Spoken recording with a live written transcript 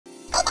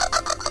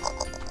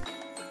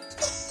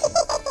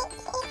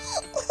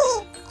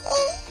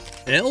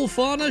Elf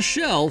on a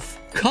Shelf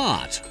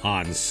caught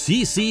on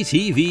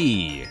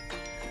CCTV.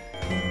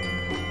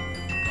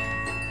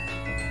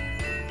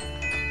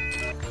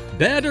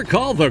 Better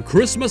call the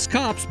Christmas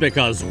cops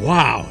because,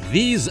 wow,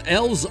 these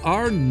elves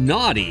are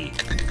naughty.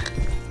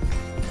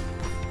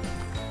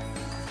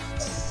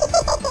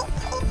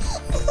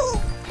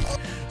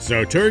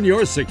 So turn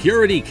your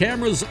security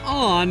cameras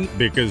on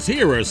because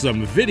here are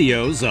some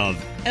videos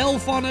of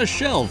Elf on a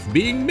Shelf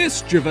being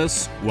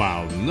mischievous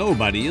while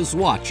nobody is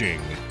watching.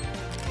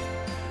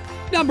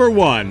 Number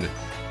 1.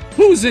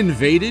 Who's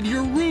invaded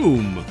your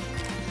room?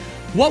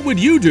 What would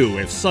you do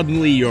if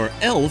suddenly your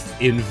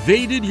elf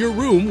invaded your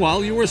room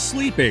while you were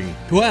sleeping?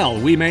 Well,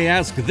 we may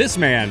ask this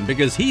man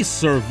because he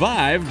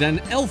survived an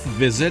elf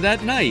visit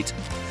at night.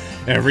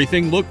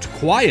 Everything looked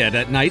quiet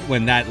at night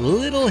when that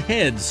little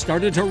head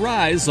started to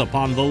rise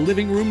upon the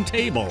living room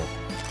table.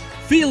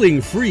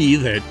 Feeling free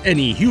that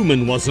any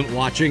human wasn't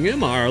watching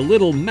him, our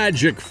little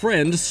magic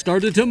friend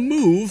started to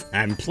move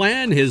and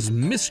plan his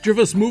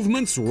mischievous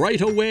movements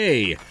right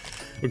away.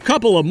 A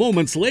couple of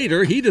moments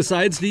later, he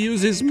decides to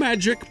use his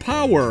magic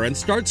power and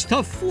starts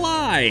to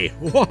fly.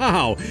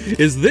 Wow,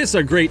 is this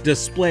a great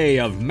display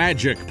of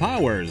magic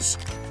powers?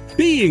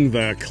 Being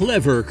the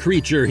clever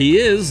creature he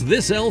is,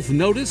 this elf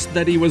noticed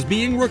that he was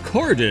being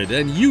recorded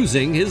and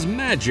using his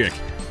magic.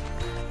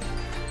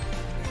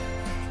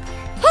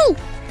 Hey!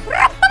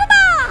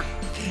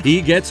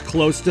 He gets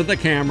close to the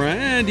camera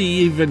and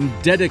he even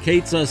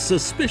dedicates a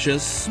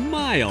suspicious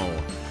smile.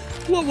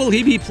 What will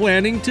he be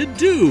planning to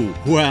do?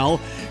 Well,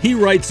 he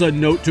writes a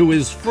note to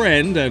his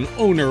friend and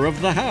owner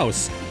of the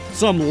house.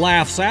 Some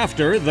laughs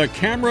after, the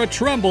camera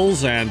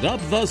trembles and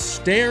up the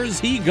stairs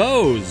he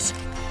goes.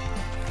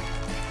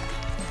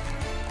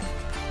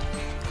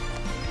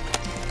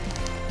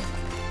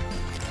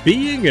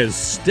 Being as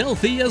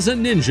stealthy as a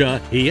ninja,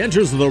 he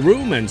enters the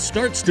room and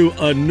starts to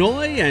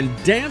annoy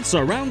and dance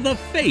around the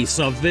face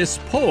of this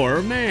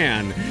poor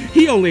man.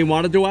 He only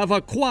wanted to have a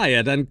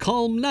quiet and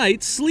calm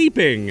night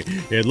sleeping.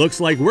 It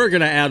looks like we're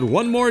gonna add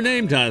one more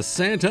name to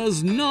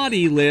Santa's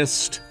naughty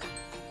list.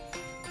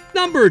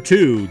 Number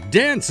 2,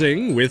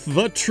 dancing with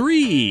the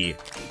tree.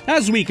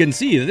 As we can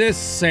see, this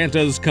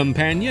Santa's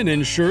companion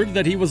ensured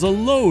that he was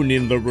alone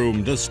in the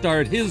room to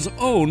start his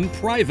own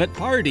private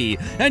party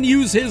and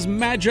use his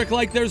magic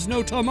like there's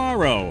no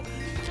tomorrow.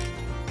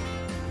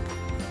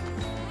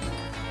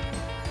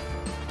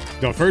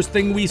 The first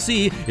thing we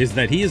see is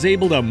that he is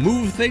able to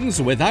move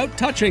things without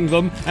touching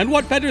them, and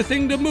what better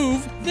thing to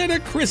move than a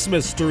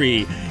Christmas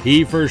tree?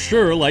 He for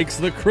sure likes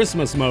the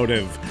Christmas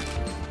motive.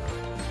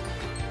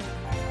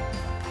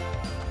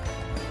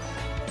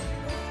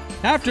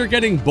 After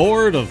getting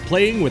bored of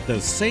playing with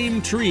the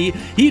same tree,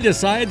 he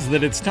decides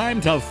that it's time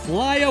to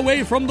fly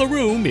away from the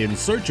room in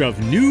search of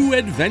new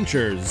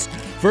adventures.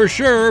 For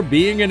sure,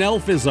 being an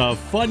elf is a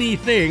funny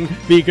thing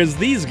because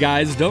these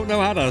guys don't know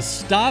how to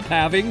stop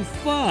having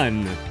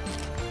fun.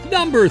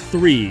 Number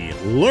 3,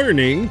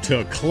 learning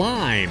to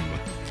climb.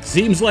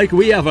 Seems like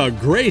we have a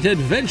great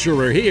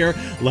adventurer here.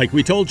 Like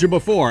we told you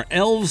before,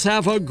 elves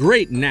have a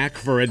great knack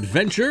for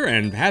adventure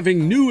and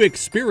having new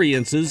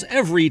experiences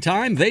every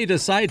time they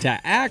decide to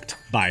act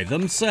by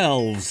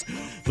themselves.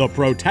 The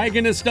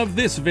protagonist of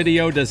this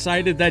video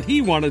decided that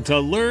he wanted to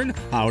learn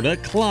how to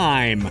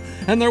climb,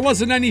 and there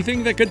wasn't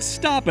anything that could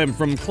stop him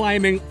from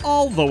climbing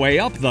all the way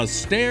up the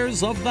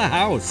stairs of the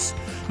house.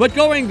 But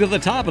going to the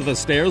top of the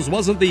stairs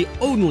wasn't the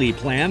only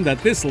plan that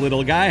this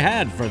little guy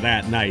had for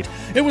that night.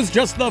 It was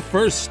just the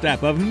first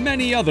step of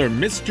many other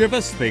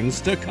mischievous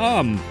things to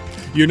come.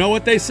 You know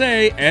what they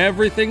say,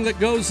 everything that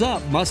goes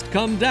up must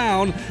come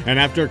down, and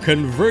after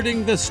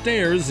converting the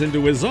stairs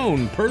into his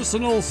own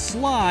personal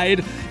slide,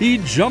 he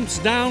jumps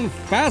down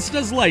fast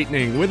as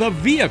lightning with a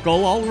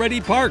vehicle already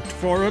parked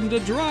for him to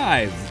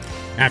drive.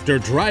 After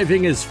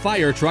driving his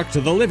fire truck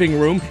to the living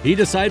room, he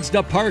decides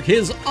to park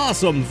his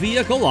awesome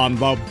vehicle on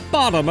the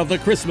bottom of the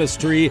Christmas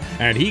tree,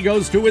 and he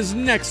goes to his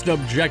next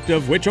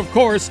objective, which of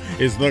course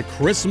is the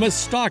Christmas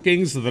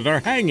stockings that are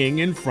hanging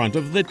in front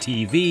of the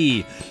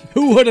TV.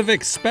 Who would have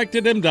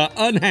expected him to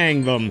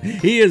unhang them?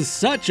 He is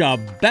such a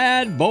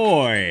bad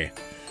boy.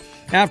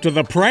 After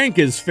the prank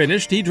is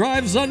finished, he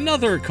drives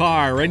another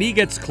car and he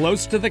gets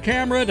close to the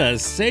camera to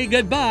say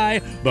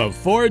goodbye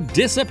before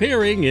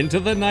disappearing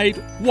into the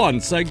night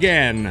once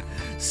again.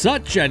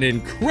 Such an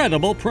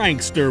incredible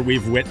prankster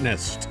we've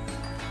witnessed.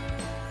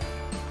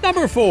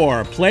 Number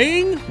 4,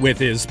 playing with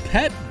his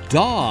pet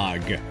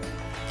dog.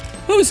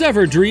 Who's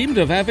ever dreamed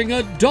of having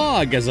a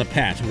dog as a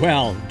pet?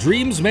 Well,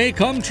 dreams may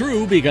come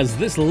true because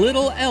this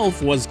little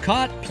elf was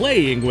caught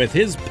playing with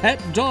his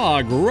pet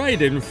dog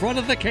right in front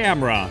of the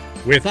camera.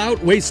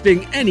 Without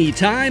wasting any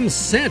time,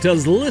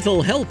 Santa's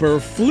little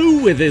helper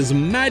flew with his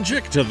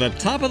magic to the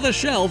top of the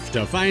shelf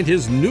to find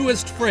his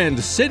newest friend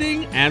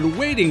sitting and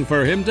waiting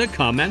for him to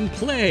come and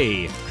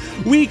play.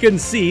 We can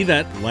see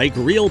that, like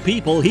real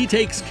people, he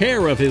takes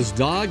care of his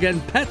dog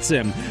and pets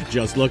him.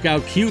 Just look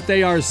how cute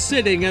they are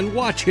sitting and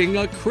watching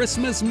a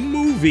Christmas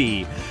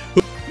movie.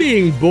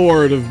 Being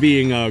bored of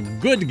being a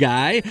good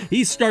guy,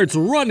 he starts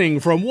running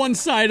from one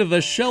side of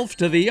the shelf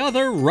to the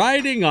other,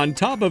 riding on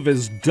top of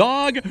his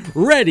dog,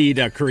 ready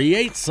to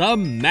create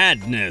some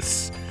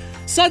madness.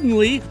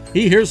 Suddenly,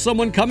 he hears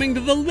someone coming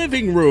to the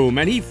living room,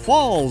 and he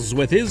falls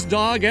with his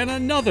dog and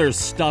another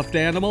stuffed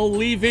animal,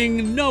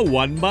 leaving no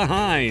one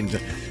behind.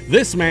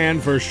 This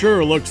man for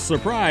sure looked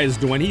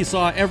surprised when he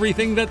saw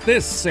everything that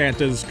this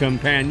Santa's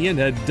companion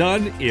had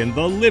done in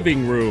the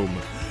living room.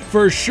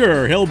 For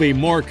sure, he'll be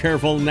more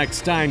careful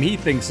next time he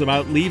thinks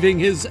about leaving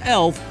his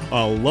elf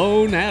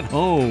alone at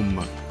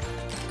home.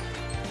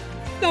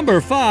 Number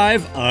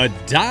 5, a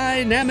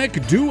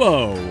dynamic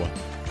duo.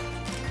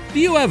 Do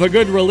you have a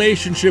good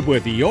relationship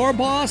with your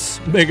boss?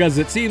 Because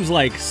it seems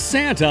like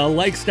Santa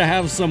likes to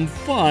have some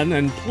fun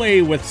and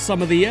play with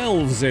some of the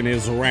elves in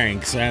his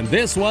ranks, and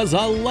this was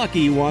a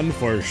lucky one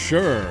for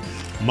sure.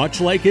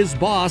 Much like his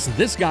boss,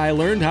 this guy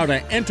learned how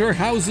to enter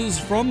houses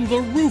from the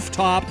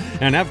rooftop,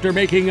 and after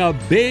making a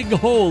big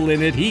hole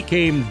in it, he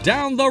came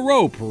down the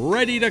rope,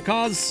 ready to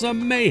cause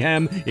some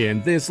mayhem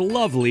in this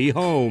lovely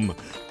home.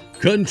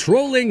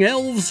 Controlling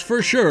elves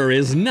for sure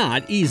is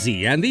not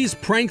easy, and these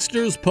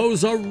pranksters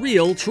pose a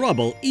real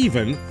trouble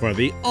even for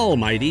the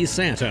almighty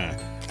Santa.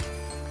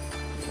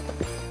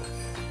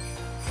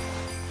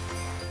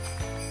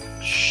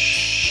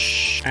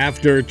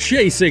 After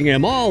chasing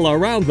him all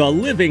around the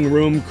living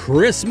room,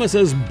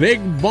 Christmas's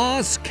big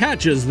boss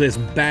catches this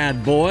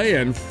bad boy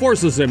and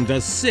forces him to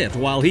sit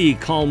while he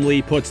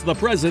calmly puts the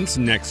presents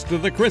next to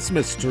the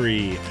Christmas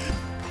tree.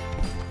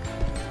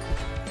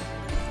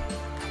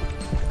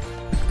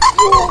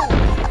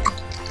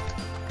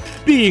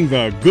 Being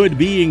the good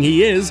being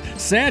he is,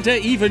 Santa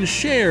even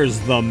shares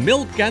the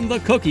milk and the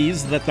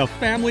cookies that the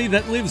family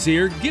that lives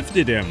here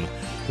gifted him.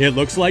 It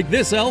looks like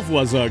this elf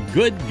was a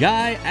good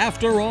guy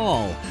after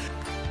all.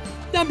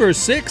 Number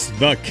 6,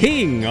 the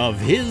king of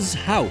his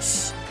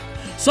house.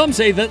 Some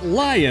say that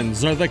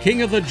lions are the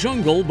king of the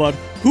jungle, but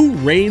who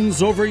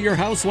reigns over your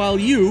house while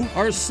you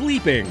are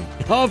sleeping?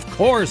 Of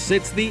course,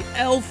 it's the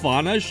elf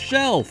on a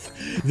shelf.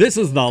 This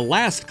is the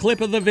last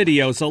clip of the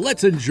video, so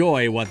let's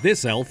enjoy what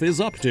this elf is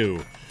up to.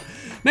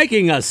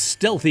 Making a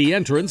stealthy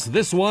entrance,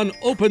 this one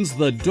opens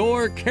the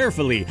door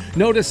carefully,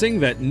 noticing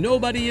that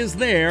nobody is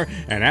there,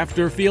 and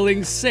after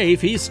feeling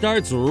safe, he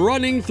starts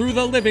running through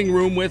the living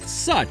room with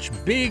such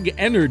big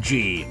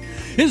energy.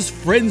 His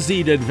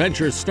frenzied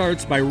adventure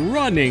starts by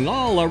running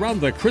all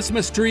around the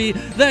Christmas tree,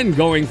 then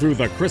going through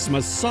the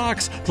Christmas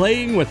socks,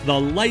 playing with the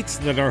lights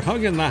that are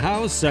hung in the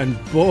house, and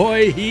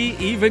boy, he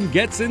even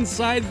gets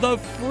inside the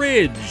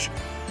fridge.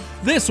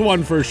 This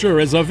one for sure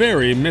is a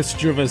very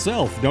mischievous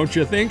elf, don't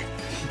you think?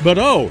 But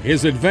oh,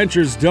 his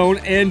adventures don't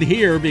end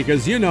here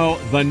because, you know,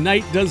 the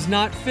night does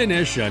not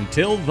finish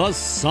until the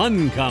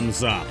sun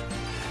comes up.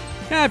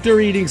 After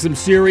eating some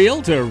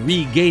cereal to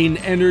regain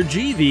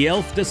energy, the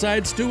elf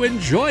decides to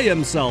enjoy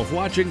himself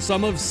watching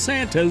some of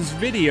Santa's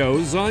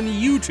videos on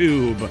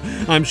YouTube.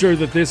 I'm sure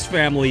that this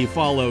family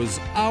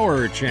follows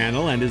our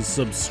channel and is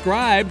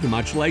subscribed,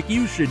 much like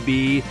you should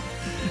be.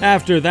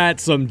 After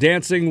that, some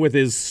dancing with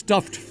his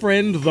stuffed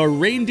friend the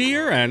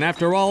reindeer, and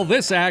after all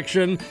this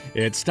action,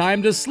 it's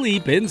time to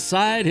sleep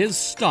inside his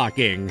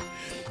stocking.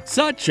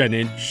 Such an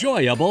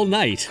enjoyable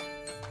night.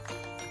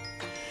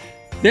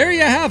 There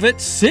you have it,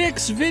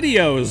 6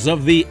 videos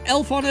of the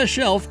elf on a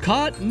shelf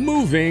caught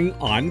moving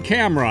on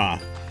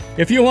camera.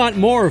 If you want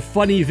more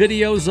funny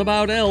videos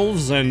about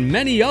elves and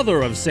many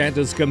other of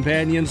Santa's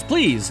companions,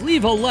 please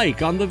leave a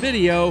like on the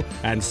video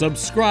and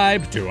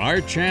subscribe to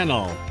our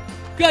channel.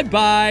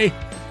 Goodbye!